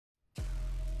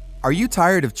Are you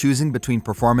tired of choosing between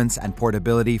performance and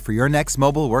portability for your next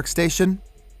mobile workstation?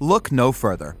 Look no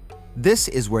further. This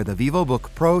is where the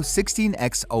Vivobook Pro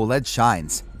 16X OLED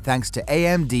shines, thanks to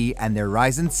AMD and their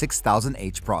Ryzen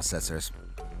 6000H processors.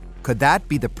 Could that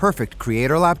be the perfect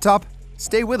creator laptop?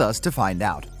 Stay with us to find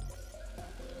out.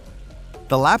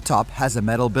 The laptop has a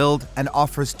metal build and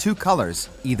offers two colors,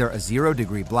 either a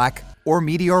 0-degree black or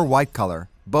meteor white color,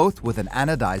 both with an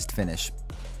anodized finish.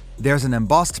 There's an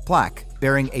embossed plaque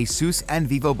bearing ASUS and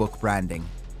Vivobook branding.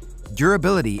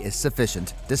 Durability is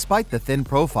sufficient despite the thin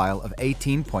profile of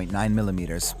 18.9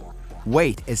 millimeters.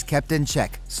 Weight is kept in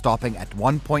check, stopping at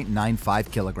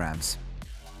 1.95 kilograms.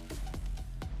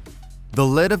 The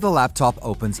lid of the laptop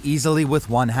opens easily with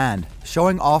one hand,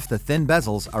 showing off the thin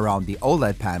bezels around the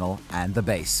OLED panel and the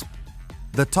base.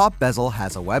 The top bezel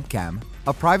has a webcam,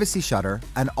 a privacy shutter,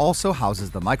 and also houses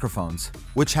the microphones,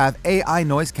 which have AI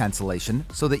noise cancellation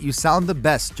so that you sound the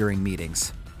best during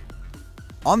meetings.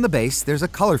 On the base, there's a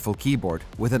colorful keyboard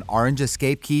with an orange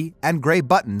escape key and gray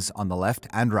buttons on the left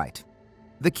and right.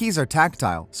 The keys are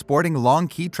tactile, sporting long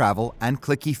key travel and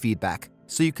clicky feedback,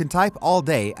 so you can type all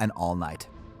day and all night.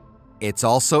 It's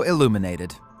also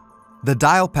illuminated. The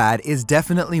dial pad is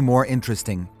definitely more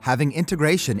interesting, having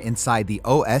integration inside the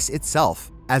OS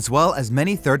itself, as well as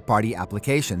many third-party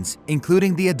applications,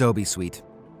 including the Adobe suite.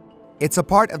 It's a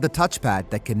part of the touchpad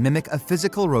that can mimic a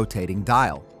physical rotating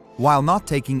dial, while not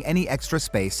taking any extra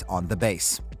space on the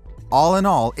base. All in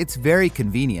all, it's very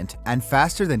convenient and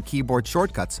faster than keyboard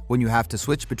shortcuts when you have to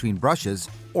switch between brushes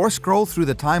or scroll through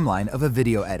the timeline of a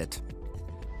video edit.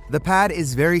 The pad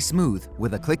is very smooth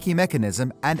with a clicky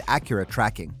mechanism and accurate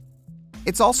tracking.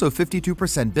 It's also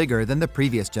 52% bigger than the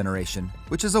previous generation,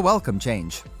 which is a welcome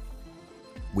change.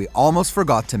 We almost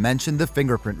forgot to mention the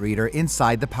fingerprint reader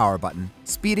inside the power button,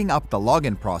 speeding up the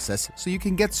login process so you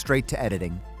can get straight to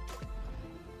editing.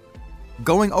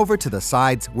 Going over to the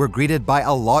sides, we're greeted by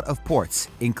a lot of ports,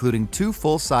 including two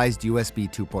full-sized USB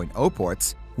 2.0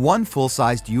 ports, one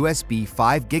full-sized USB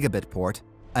 5 gigabit port,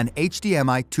 an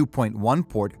HDMI 2.1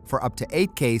 port for up to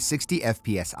 8K 60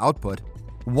 FPS output,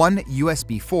 one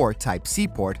USB 4 Type-C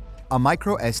port, a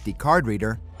micro SD card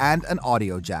reader, and an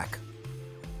audio jack.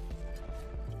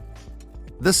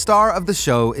 The star of the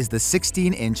show is the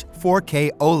 16-inch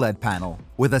 4K OLED panel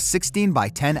with a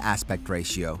 16:10 aspect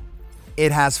ratio.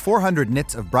 It has 400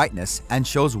 nits of brightness and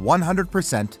shows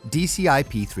 100%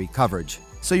 DCI-P3 coverage,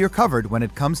 so you're covered when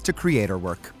it comes to creator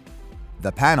work.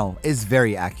 The panel is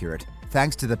very accurate,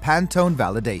 thanks to the Pantone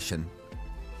validation.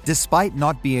 Despite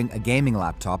not being a gaming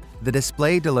laptop, the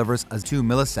display delivers a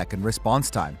 2-millisecond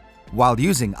response time, while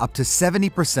using up to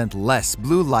 70% less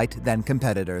blue light than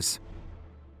competitors.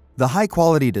 The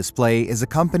high-quality display is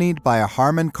accompanied by a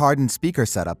Harman Kardon speaker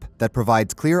setup that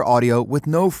provides clear audio with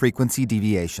no frequency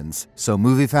deviations, so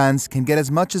movie fans can get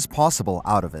as much as possible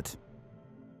out of it.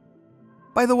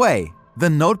 By the way, the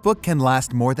notebook can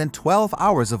last more than 12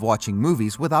 hours of watching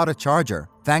movies without a charger,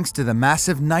 thanks to the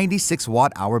massive 96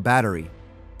 watt-hour battery.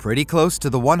 Pretty close to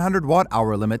the 100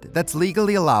 watt-hour limit that's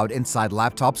legally allowed inside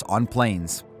laptops on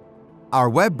planes. Our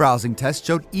web browsing test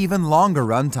showed even longer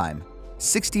runtime,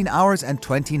 16 hours and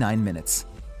 29 minutes.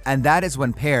 And that is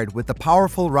when paired with the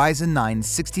powerful Ryzen 9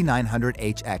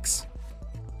 6900HX.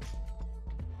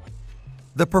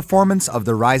 The performance of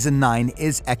the Ryzen 9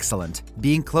 is excellent,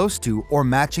 being close to or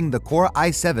matching the Core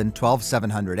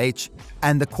i7-12700H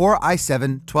and the Core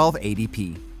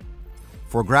i7-1280P.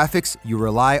 For graphics, you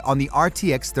rely on the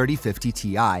RTX 3050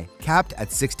 Ti, capped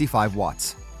at 65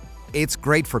 watts. It's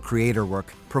great for creator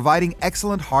work, providing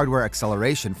excellent hardware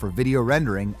acceleration for video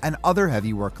rendering and other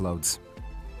heavy workloads.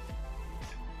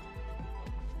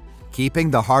 Keeping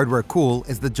the hardware cool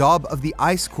is the job of the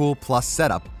Ice Cool Plus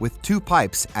setup with 2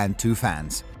 pipes and 2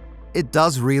 fans. It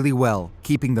does really well,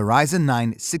 keeping the Ryzen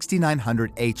 9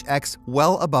 6900HX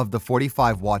well above the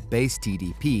 45-watt base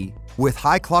TDP with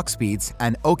high clock speeds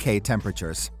and okay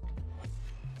temperatures.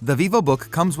 The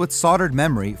Vivobook comes with soldered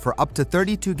memory for up to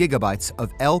 32 GB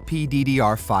of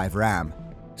LPDDR5 RAM.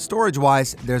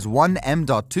 Storage-wise, there's one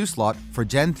M.2 slot for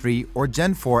Gen 3 or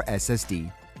Gen 4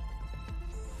 SSD.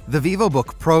 The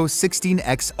Vivobook Pro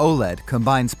 16X OLED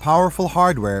combines powerful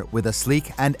hardware with a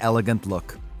sleek and elegant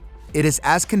look. It is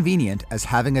as convenient as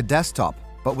having a desktop,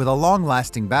 but with a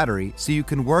long-lasting battery so you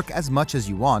can work as much as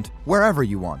you want, wherever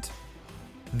you want.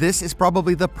 This is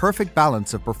probably the perfect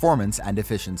balance of performance and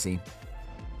efficiency.